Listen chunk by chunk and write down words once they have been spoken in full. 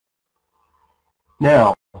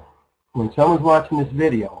Now, when someone's watching this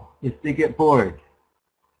video, if they get bored,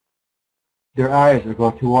 their eyes are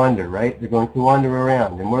going to wander, right? They're going to wander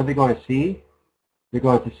around. And what are they going to see? They're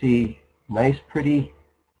going to see nice, pretty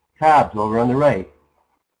tabs over on the right.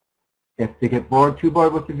 If they get bored, too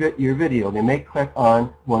bored with your video, they may click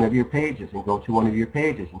on one of your pages and go to one of your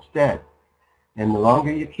pages instead. And the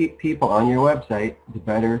longer you keep people on your website, the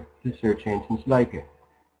better the search engines like it.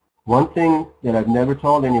 One thing that I've never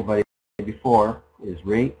told anybody before is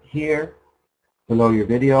right here below your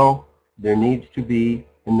video, there needs to be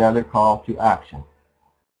another call to action.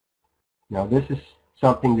 Now this is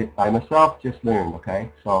something that I myself just learned,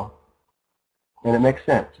 okay? So, and it makes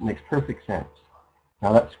sense. It makes perfect sense.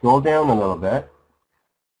 Now let's scroll down a little bit.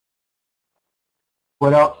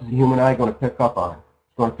 What else is the human eye going to pick up on?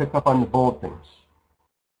 It's going to pick up on the bold things.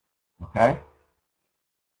 Okay?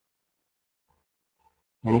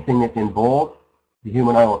 Anything that's in bold, the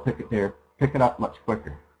human eye will pick it up much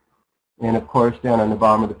quicker. And of course, down on the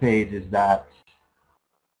bottom of the page is that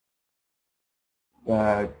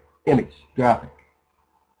image, graphic.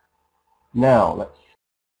 Now let's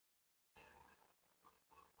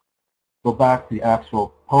go back to the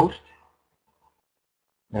actual post,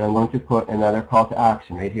 and I'm going to put another call to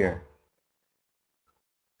action right here,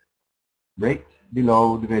 right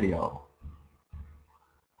below the video.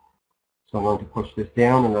 So I'm going to push this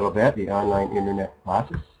down a little bit, the online internet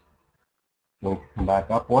classes. I'm going to come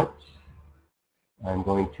back up once. I'm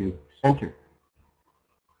going to center.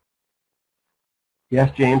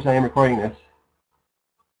 Yes, James, I am recording this.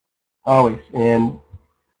 Always. And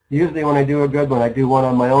usually when I do a good one, I do one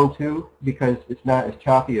on my own too, because it's not as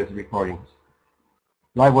choppy as the recordings.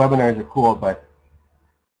 Live webinars are cool, but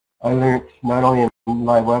I learned not only in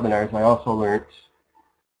live webinars, I also learned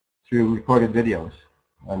through recorded videos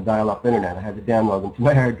on dial-up internet. I had to download them to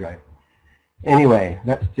my hard drive. Anyway,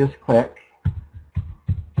 let's just click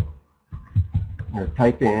or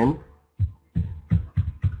type in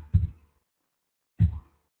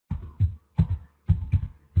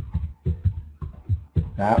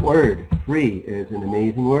that word. Free is an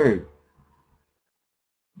amazing word.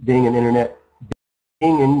 Being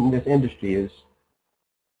in this industry is,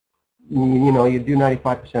 you know, you do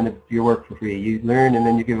 95% of your work for free. You learn and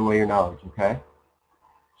then you give away your knowledge, okay?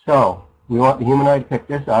 So, we want the human eye to pick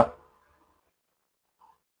this up.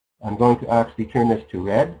 I'm going to actually turn this to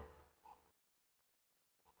red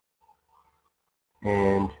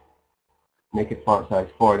and make it font size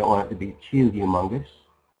 4. I don't want it to be too humongous,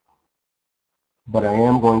 but I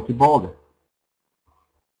am going to bold it.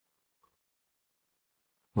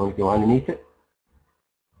 I'm going to go underneath it,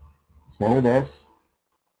 center this,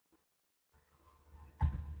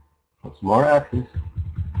 put some more X's,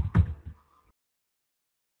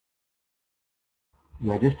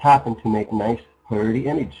 and I just happen to make a nice pretty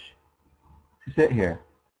image to sit here.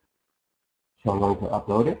 So I'm going to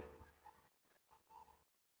upload it.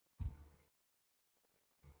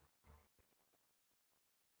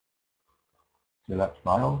 Select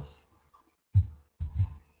files.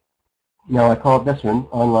 Now I called this one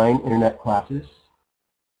Online Internet Classes.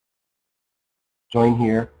 Join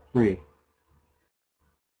here free.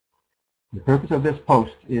 The purpose of this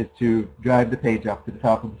post is to drive the page up to the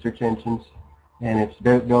top of the search engines, and it's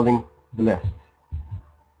building the list.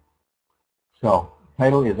 So,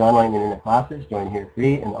 title is Online Internet Classes, join here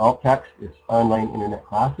free, and alt text is Online Internet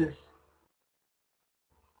Classes.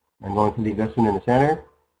 I'm going to leave this one in the center,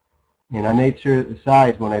 and I made sure that the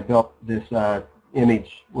size when I built this image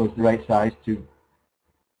was the right size to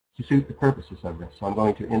suit the purposes of this. So I'm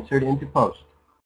going to insert into post.